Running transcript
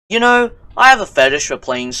You know, I have a fetish for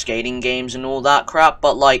playing skating games and all that crap,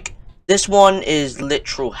 but like, this one is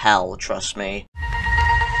literal hell, trust me.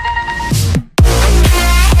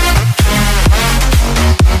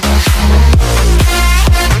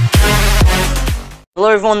 Hello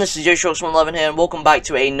everyone, this is YoshiRocks111 here, and welcome back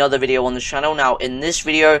to another video on this channel. Now, in this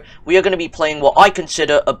video, we are going to be playing what I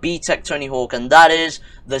consider a B-Tech Tony Hawk, and that is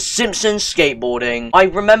the Simpson Skateboarding. I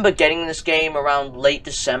remember getting this game around late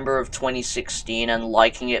December of 2016 and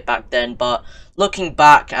liking it back then, but looking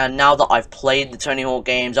back, and now that I've played the Tony Hawk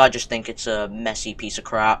games, I just think it's a messy piece of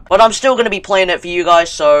crap. But I'm still going to be playing it for you guys,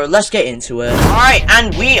 so let's get into it. Alright,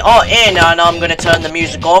 and we are in, and I'm going to turn the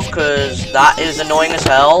music off, because that is annoying as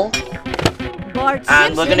hell.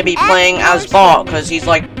 And we're going to be playing as Bart, because he's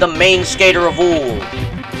like the main skater of all.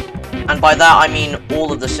 And by that I mean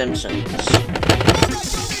all of the Simpsons.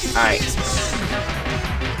 Alright.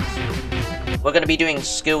 We're going to be doing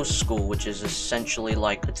Skills School, which is essentially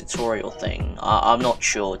like a tutorial thing. I'm not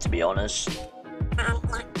sure, to be honest.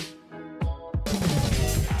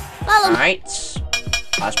 Alright.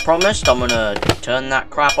 As promised, I'm going to turn that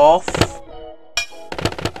crap off.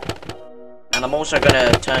 And I'm also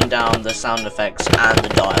gonna turn down the sound effects and the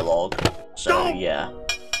dialogue. So, yeah.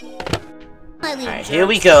 Alright, here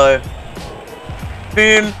we go.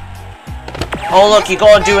 Boom. Oh, look, you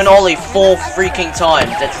gotta do an ollie 4 freaking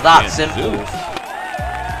times. It's that simple.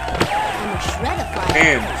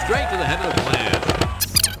 Boom. Straight to the head of the plan.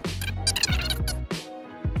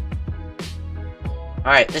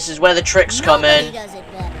 Alright, this is where the tricks come in.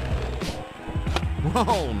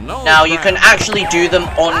 Whoa, no Now, you can actually do them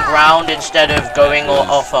on ground instead of going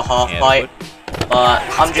off a half pipe. But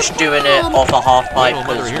I'm just doing it off a half pipe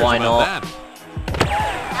because why not?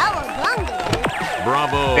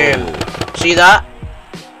 Bravo. Boom. See that?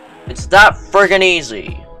 It's that friggin'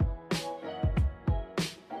 easy.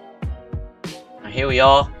 Now, here we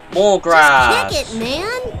are. More grabs. Just kick it,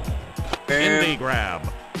 man. Boom. Grab.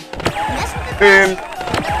 Boom.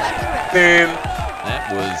 Boom.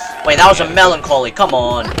 That was... Wait, that was a melancholy, come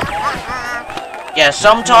on. Yeah,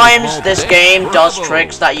 sometimes this game does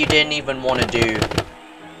tricks that you didn't even want to do.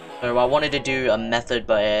 So I wanted to do a method,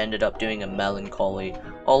 but I ended up doing a melancholy.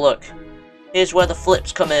 Oh look, here's where the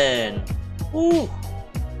flips come in. Ooh.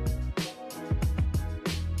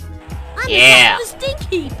 Yeah.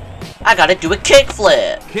 I gotta do a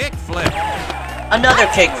kickflip. Kickflip. Another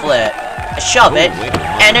kickflip. A shove it,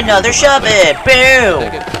 and another shove it.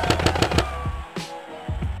 Boom.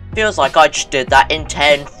 Feels like I just did that in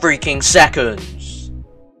 10 freaking seconds.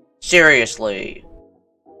 Seriously.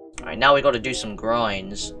 Alright, now we gotta do some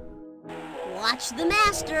grinds. Watch the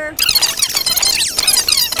master.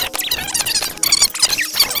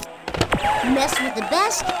 Mess with the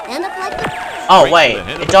best, end up like the... Oh wait,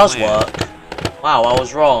 it does work. Wow, I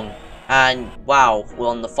was wrong. And wow, we're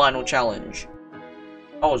on the final challenge.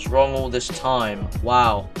 I was wrong all this time.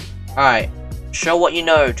 Wow. Alright. Show what you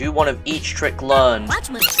know. Do one of each trick learned.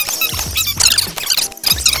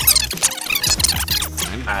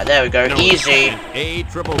 Alright, there we go. Easy. A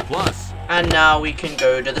triple plus. And now we can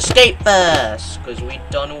go to the skate fest, because we've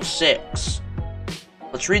done all 6.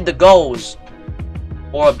 Let's read the goals.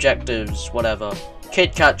 Or objectives, whatever.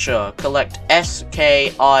 Kid Catcher. Collect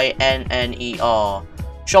SKINNER.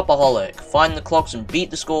 Shopaholic. Find the clocks and beat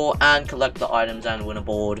the score, and collect the items and win a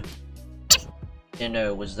board. Didn't know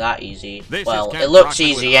it was that easy. Well, it looks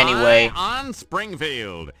easy anyway. On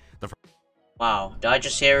Springfield. Wow, did I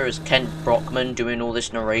just hear it was Kent Brockman doing all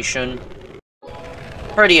this narration?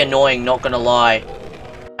 Pretty annoying, not gonna lie.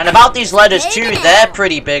 And about these letters too, they're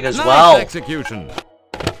pretty big as well. Execution.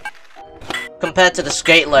 Compared to the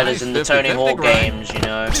skate letters in the Tony Hawk games, you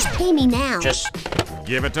know. Just pay me now. Just,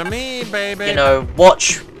 give it to me, baby. you know,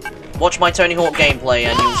 watch my Tony Hawk gameplay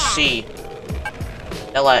and you'll see.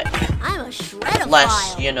 They're like, I'm a shredder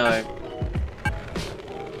less, you know,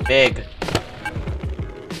 big.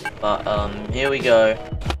 But, here we go.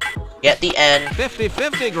 Get the N.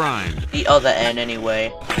 50-50 grind. The other N,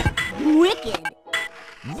 anyway. Wicked.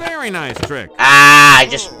 Very nice trick. Ah, I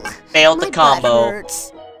just failed the My butt combo.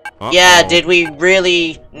 hurts. Yeah, did we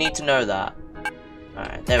really need to know that?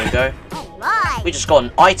 Alright, there we go. Alright. We just got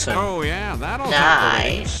an item. Oh, yeah, that'll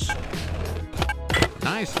Nice.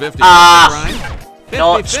 Nice 50-50 Ah. grind.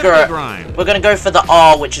 Not screw it. Grind. We're gonna go for the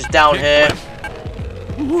R, which is down here.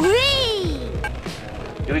 Whee!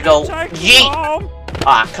 Here we go. Yeet!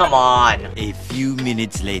 Ah, come on. A few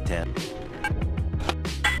minutes later.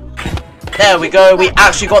 There we go. We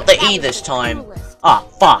actually got the E this time. Ah,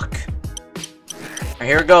 fuck. Right,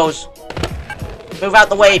 here it goes. Move out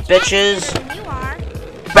the way, bitches.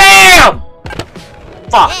 BAM!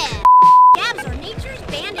 Fuck. Dabs are nature's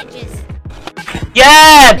bandages.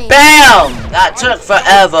 Yeah, bam! That took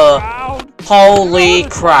forever. Holy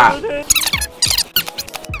crap.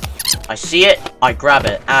 I see it, I grab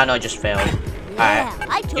it, and I just failed.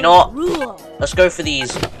 Alright, you know what? Let's go for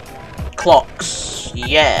these clocks.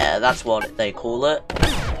 Yeah, that's what they call it.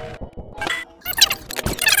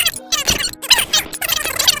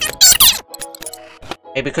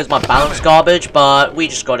 Maybe because my balance garbage, but we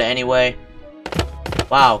just got it anyway.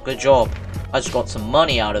 Wow, good job. I just got some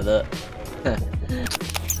money out of it.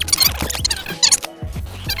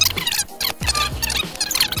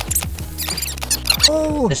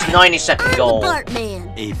 This 90-second goal.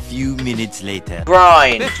 A few minutes later.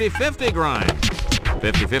 Grind. 50-50 grind.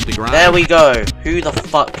 50-50 grind. There we go. Who the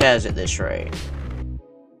fuck cares at this rate?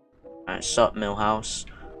 Alright, sup, Millhouse.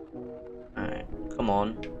 Alright, come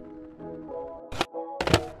on.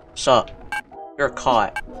 Sup? You're a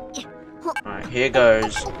kite. Alright, here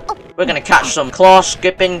goes. We're gonna catch some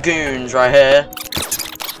class-skipping goons right here.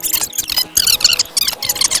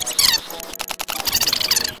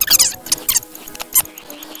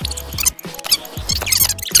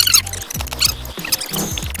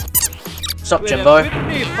 Sup, Jimbo?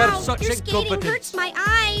 Ow, your skating hurts my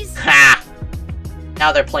eyes. Ha!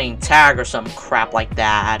 Now they're playing tag or some crap like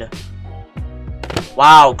that.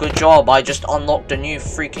 Wow, good job. I just unlocked a new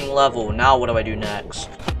freaking level. Now what do I do next?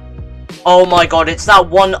 Oh my god, it's that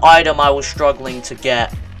one item I was struggling to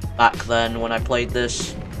get back then when I played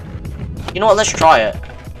this. You know what, let's try it.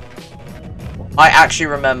 I actually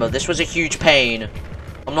remember, this was a huge pain.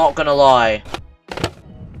 I'm not gonna lie.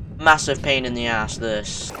 Massive pain in the ass,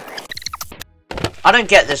 this. I don't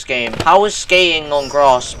get this game. How is skating on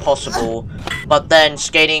grass possible, but then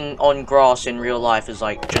skating on grass in real life is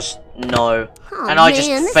like, just no. Oh, and I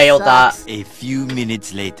just failed that. A few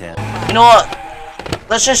minutes later. You know what?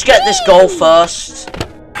 Let's just get this goal first.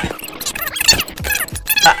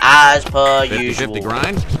 As per 50-50 usual.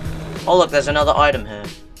 grind. Oh look, there's another item here.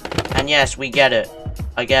 And yes, we get it.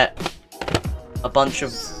 I get a bunch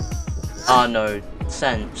of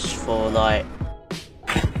cents for like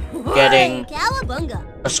getting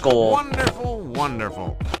a score. Wonderful,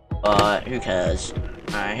 wonderful. But who cares?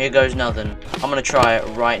 Alright, here goes nothing. I'm gonna try it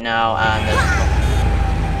right now, and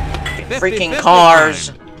there's freaking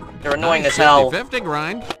cars. They're annoying as hell. 50-50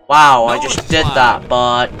 grind. Wow, I just did that,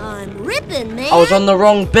 but I'm ripping, man. I was on the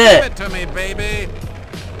wrong Give bit. it to me, baby.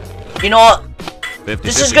 You know what? 50-50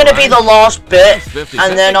 This is gonna be the grind. last bit, 50-50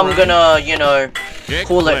 and then I'm grind. gonna, you know, Kick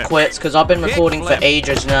call it flip. quits, because I've been Kick recording for flip.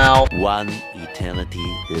 ages now. One eternity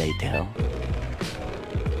later.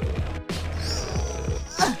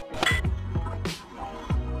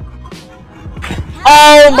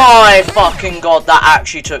 Oh my fucking god, that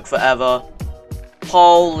actually took forever.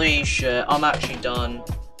 Holy shit, I'm actually done.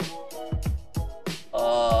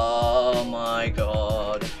 Oh my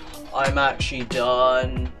god. I'm actually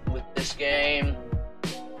done with this game.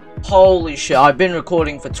 Holy shit, I've been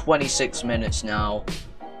recording for 26 minutes now.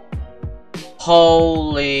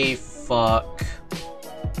 Holy fuck.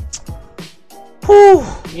 Whew,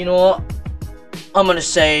 you know what? I'm gonna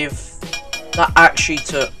save. That actually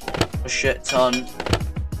took a shit ton.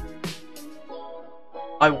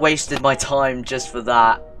 I wasted my time just for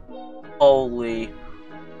that. Holy.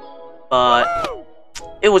 But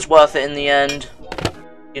it was worth it in the end.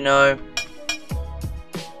 You know.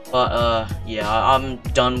 But yeah, I'm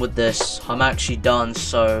done with this. I'm actually done,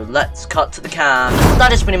 so let's cut to the can.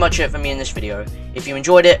 That is pretty much it for me in this video. If you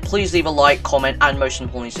enjoyed it, please leave a like, comment, and most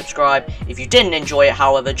importantly, subscribe. If you didn't enjoy it,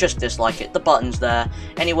 however, just dislike it. The button's there.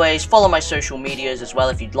 Anyways, follow my social medias as well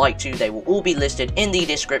if you'd like to. They will all be listed in the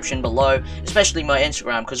description below, especially my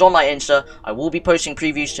Instagram, because on my Insta, I will be posting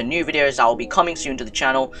previews to new videos that will be coming soon to the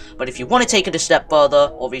channel. But if you want to take it a step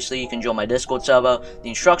further, obviously you can join my Discord server. The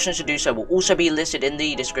instructions to do so will also be listed in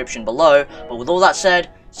the description below. But with all that said,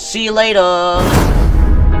 see you later!